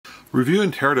Review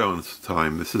and teardown this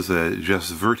time. This is a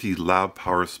Jesverty lab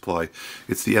power supply.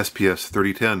 It's the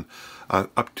SPS-3010,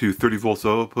 up to 30 volts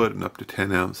output and up to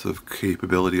 10 amps of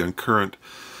capability on current.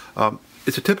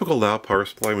 It's a typical lab power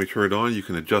supply. When you turn it on, you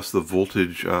can adjust the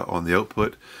voltage on the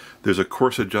output. There's a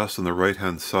coarse adjust on the right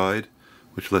hand side,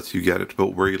 which lets you get it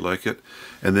about where you like it.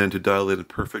 And then to dial it in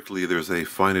perfectly, there's a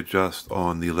fine adjust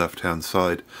on the left hand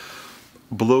side.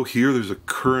 Below here, there's a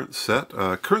current set.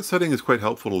 Current setting is quite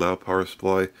helpful in a lab power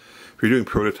supply. If you're doing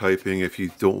prototyping, if you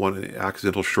don't want an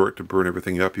accidental short to burn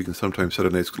everything up, you can sometimes set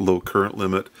a nice low current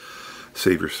limit,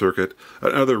 save your circuit.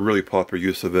 Another really popular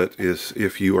use of it is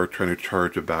if you are trying to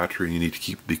charge a battery and you need to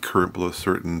keep the current below a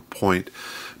certain point.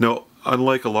 Now,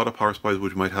 unlike a lot of power supplies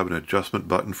which might have an adjustment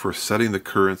button for setting the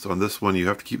currents, on this one you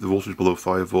have to keep the voltage below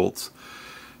 5 volts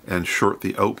and short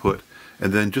the output.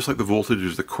 And then just like the voltage,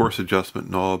 there's the coarse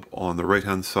adjustment knob on the right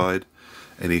hand side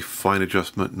and a fine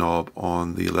adjustment knob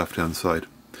on the left hand side.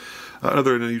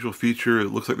 Another unusual feature, it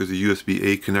looks like there's a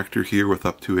USB-A connector here with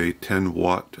up to a 10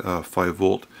 watt 5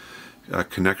 volt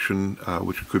connection,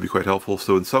 which could be quite helpful.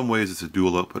 So in some ways it's a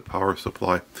dual output power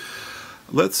supply.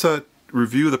 Let's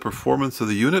review the performance of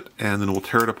the unit, and then we'll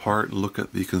tear it apart and look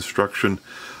at the construction.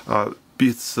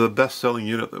 It's the best-selling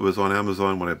unit that was on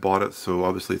Amazon when I bought it, so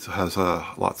obviously it has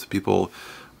lots of people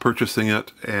purchasing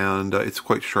it, and it's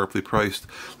quite sharply priced.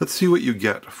 Let's see what you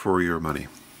get for your money.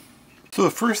 So the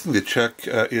first thing to check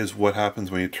is what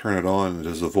happens when you turn it on.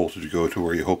 Does the voltage go to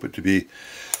where you hope it to be?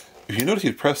 If you notice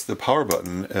you press the power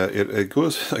button, it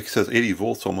goes, like it says, 80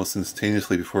 volts almost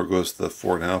instantaneously before it goes to the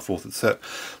 4.5 volt it's set.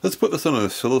 Let's put this on an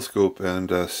oscilloscope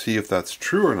and see if that's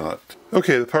true or not.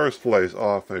 Okay, the power supply is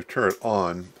off, and I turn it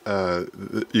on.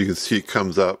 You can see it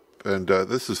comes up, and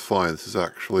this is fine. This is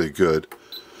actually good.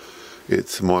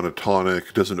 It's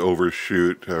monotonic, doesn't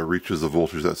overshoot, reaches the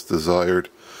voltage that's desired.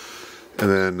 And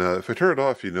then if I turn it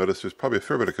off, you notice there's probably a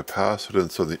fair bit of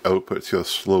capacitance on the output. See how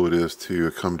slow it is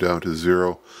to come down to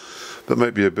 0. That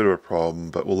might be a bit of a problem,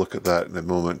 but we'll look at that in a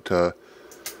moment. But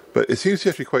it seems to be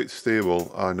actually quite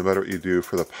stable. No matter what you do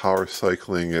for the power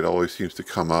cycling, it always seems to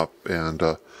come up and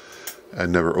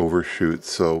never overshoots.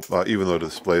 So even though the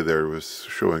display there was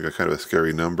showing a kind of a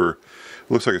scary number,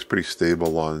 it looks like it's pretty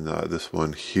stable on this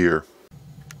one here.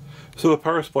 So the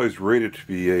power supply is rated to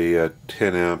be a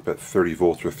 10 amp at 30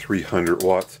 volts or 300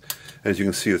 watts. As you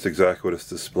can see, that's exactly what it's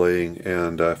displaying,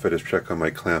 and if I just check on my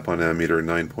clamp on ammeter,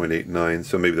 9.89,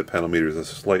 so maybe the panel meter is a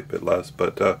slight bit less,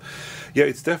 but yeah,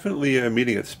 it's definitely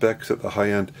meeting its specs at the high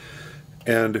end.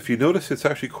 And if you notice, it's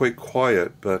actually quite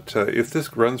quiet, but if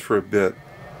this runs for a bit,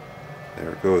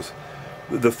 there it goes,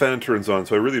 the fan turns on,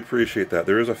 so I really appreciate that.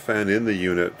 There is a fan in the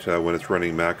unit when it's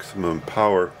running maximum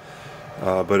power,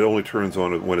 but it only turns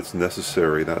on when it's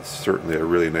necessary. That's certainly a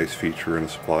really nice feature in a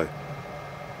supply.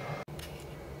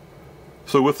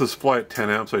 So with the supply at 10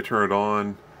 amps, I turn it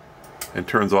on and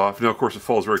turns off. Now, of course, it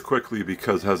falls very quickly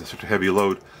because it has such a heavy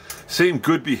load. Same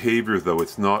good behavior, though.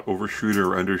 It's not overshooting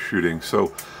or undershooting.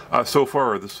 So, so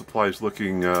far, the supply is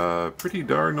looking pretty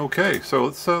darn okay. So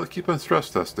let's keep on stress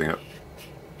testing it.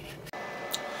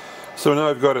 So now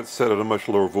I've got it set at a much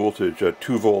lower voltage,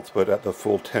 2 volts, but at the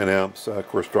full 10 amps, of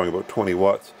course drawing about 20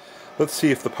 watts. Let's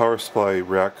see if the power supply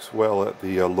reacts well at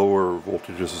the lower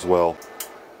voltages as well.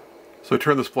 So I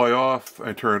turn the supply off,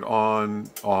 I turn it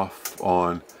on, off,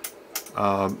 on.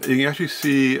 You can actually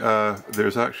see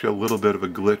there's actually a little bit of a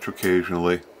glitch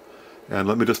occasionally. And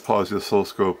let me just pause the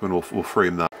oscilloscope and we'll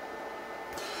frame that.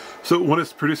 So when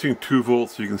it's producing 2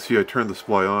 volts, you can see I turn the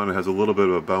supply on, it has a little bit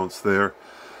of a bounce there.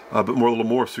 But a little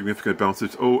more significant bounce.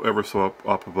 It's ever so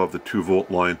up above the 2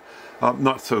 volt line.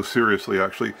 Not so seriously,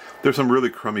 actually. There's some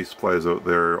really crummy supplies out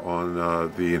there on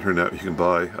the internet you can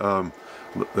buy.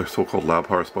 They're so-called lab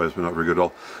power supplies, but not very good at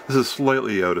all. This is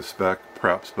slightly out of spec,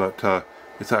 perhaps, but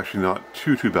it's actually not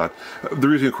too bad. The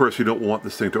reason, of course, you don't want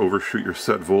this thing to overshoot your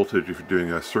set voltage if you're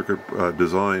doing a circuit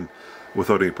design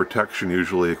without any protection.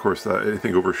 Usually, of course,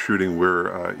 anything overshooting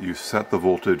where you set the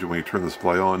voltage and when you turn the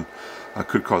supply on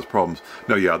could cause problems.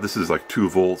 Now, yeah, this is like 2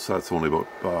 volts. That's only about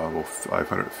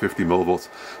 550 millivolts,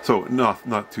 so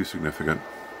not too significant,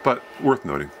 but worth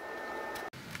noting.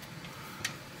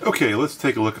 Okay, let's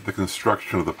take a look at the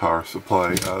construction of the power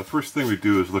supply. The first thing we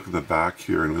do is look at the back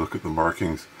here and we look at the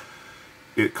markings.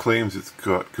 It claims it's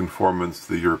got conformance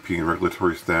to the European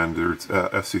regulatory standards.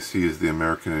 FCC is the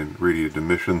American Radiated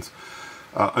Emissions.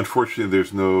 Unfortunately,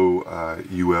 there's no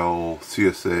UL,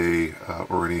 CSA,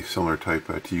 or any similar type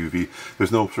TUV.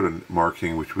 There's no sort of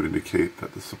marking which would indicate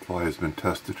that the supply has been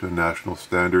tested to a national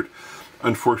standard.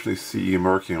 Unfortunately, CE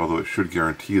marking, although it should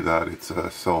guarantee that, it's a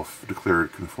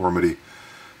self-declared conformity.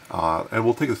 And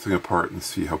we'll take this thing apart and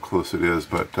see how close it is,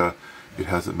 but it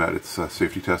hasn't met its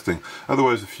safety testing.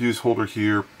 Otherwise, a fuse holder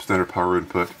here, standard power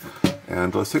input,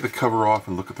 and let's take the cover off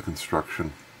and look at the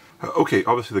construction. Okay,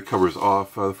 obviously the cover's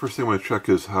off. The first thing I want to check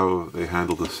is how they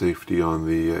handle the safety on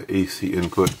the AC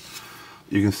input.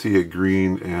 You can see a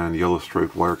green and yellow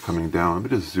striped wire coming down.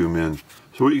 Let me just zoom in.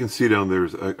 So what you can see down there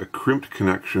is a crimped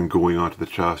connection going onto the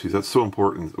chassis. That's so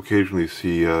important. Occasionally you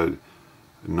see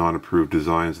non-approved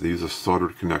designs. They use a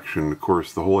soldered connection. Of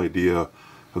course, the whole idea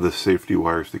of the safety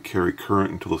wire is to carry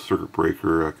current until the circuit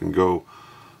breaker can go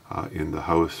in the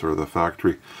house or the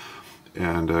factory.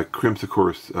 And crimps, of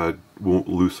course, won't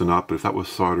loosen up, but if that was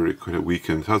soldered, it could have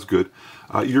weakened. So that's good.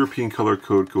 European color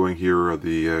code going here,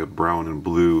 the brown and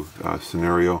blue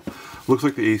scenario. Looks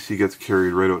like the AC gets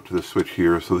carried right out to the switch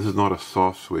here, so this is not a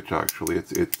soft switch actually.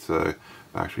 It's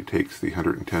actually takes the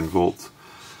 110 volts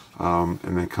and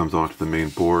then comes onto the main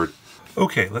board.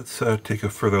 Okay, let's take a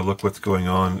further look what's going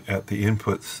on at the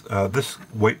inputs. This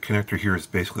white connector here is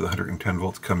basically the 110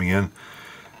 volts coming in.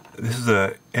 This is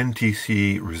a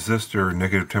NTC resistor,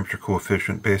 negative temperature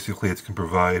coefficient. Basically, it can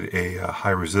provide a high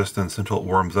resistance until it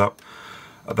warms up.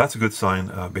 That's a good sign,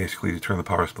 basically, to turn the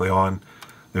power supply on.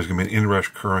 There's going to be an inrush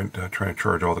current trying to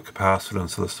charge all the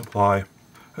capacitance of the supply.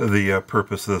 The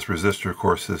purpose of this resistor, of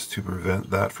course, is to prevent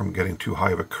that from getting too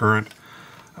high of a current.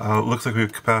 Looks like we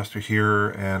have a capacitor here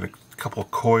and a couple of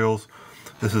coils.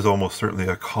 This is almost certainly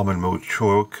a common mode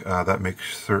choke. That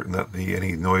makes certain that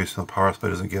any noise from the power supply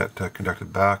doesn't get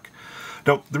conducted back.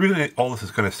 Now, the reason all this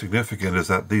is kind of significant is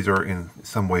that these are in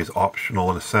some ways optional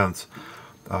in a sense.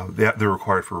 They're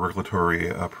required for regulatory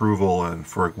approval and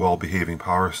for a well-behaving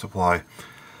power supply.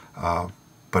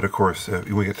 But of course,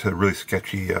 when we get to really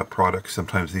sketchy products,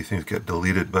 sometimes these things get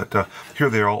deleted. But here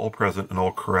they are all present and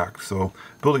all correct. So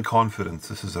building confidence,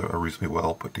 this is a reasonably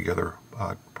well put together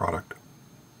product.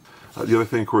 The other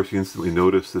thing, of course, you instantly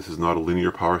notice this is not a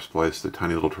linear power supply. It's a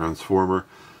tiny little transformer.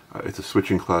 It's a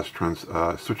switching class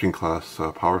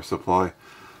power supply.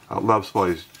 Lab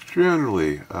supplies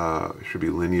generally should be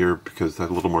linear because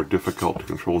that's a little more difficult to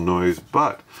control noise,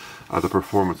 but the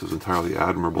performance is entirely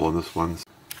admirable in this one.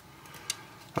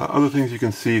 Other things you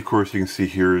can see, of course, you can see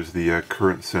here is the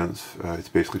current sense. It's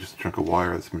basically just a chunk of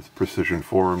wire that's precision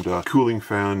formed. Cooling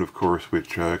fan, of course,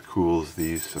 which cools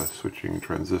these switching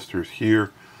transistors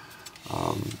here.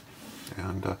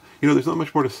 You know, there's not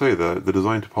much more to say. The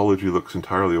design topology looks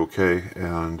entirely okay,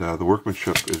 and the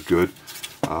workmanship is good.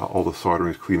 All the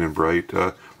soldering is clean and bright.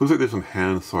 Looks like there's some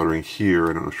hand soldering here.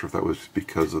 I'm not sure if that was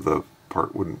because of the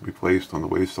part wouldn't be placed on the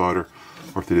wave solder,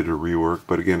 or if they did a rework,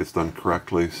 but again, it's done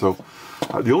correctly. So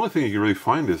the only thing you can really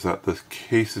find is that this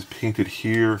case is painted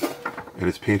here, and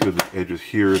it's painted at the edges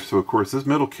here. So of course, this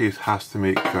metal case has to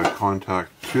make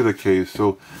contact to the case.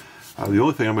 So the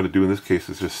only thing I'm going to do in this case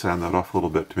is just sand that off a little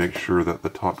bit to make sure that the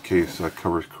top case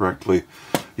covers correctly.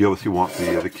 You obviously want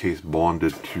the case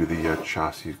bonded to the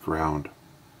chassis ground.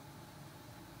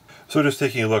 So just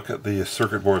taking a look at the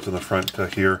circuit boards on the front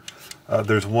here,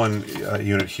 there's one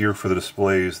unit here for the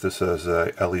displays. This is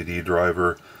a LED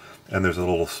driver, and there's a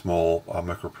little small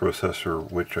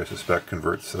microprocessor which I suspect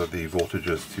converts the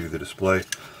voltages to the display.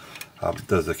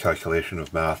 Does the calculation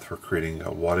of math for creating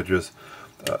wattages.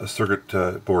 A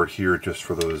circuit board here just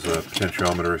for those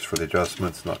potentiometers for the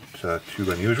adjustments, not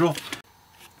too unusual.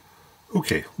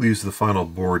 Okay, leaves the final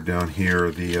board down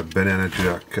here, the banana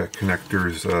jack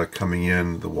connectors coming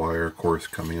in, the wire, of course,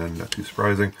 coming in, not too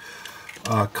surprising.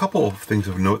 A couple of things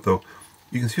of note though.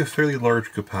 You can see a fairly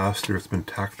large capacitor that's been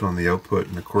tacked on the output,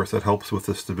 and of course that helps with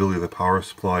the stability of the power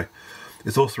supply.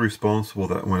 It's also responsible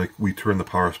that when we turn the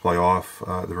power supply off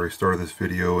at the very start of this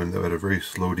video and at a very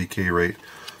slow decay rate,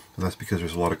 and that's because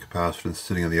there's a lot of capacitance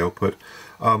sitting on the output.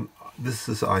 This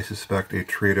is, I suspect, a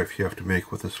trade-off you have to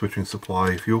make with the switching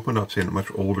supply. If you open up, say, a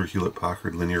much older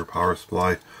Hewlett-Packard linear power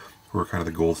supply, who were kind of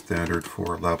the gold standard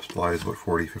for lab supplies about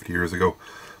 40, 50 years ago,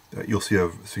 you'll see a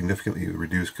significantly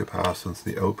reduced capacitance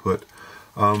in the output.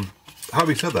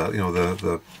 Having said that, you know,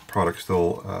 the product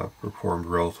still performed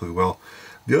relatively well.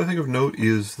 The other thing of note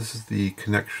is this is the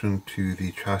connection to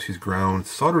the chassis ground.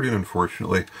 It's soldered in,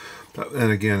 unfortunately,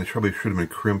 and again, it probably should have been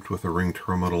crimped with a ring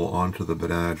terminal onto the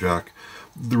banana jack.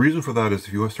 The reason for that is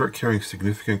if you start carrying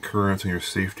significant currents on your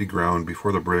safety ground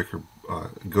before the breaker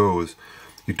goes,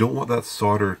 you don't want that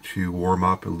solder to warm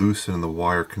up and loosen and the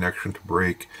wire connection to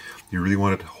break. You really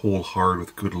want it to hold hard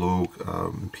with good low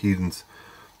impedance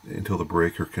until the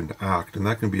breaker can act, and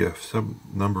that can be some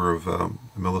number of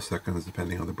milliseconds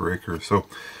depending on the breaker. So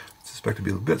I suspect to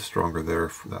be a bit stronger there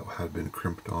if that had been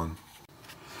crimped on.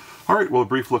 Alright, well, a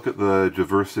brief look at the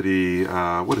Jesverty,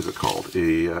 what is it called?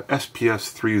 A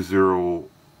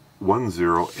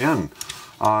SPS-3010N.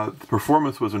 The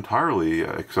performance was entirely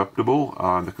acceptable.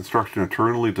 The construction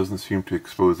internally doesn't seem to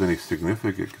expose any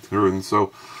significant concerns.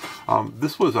 So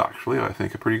this was actually, I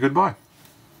think, a pretty good buy.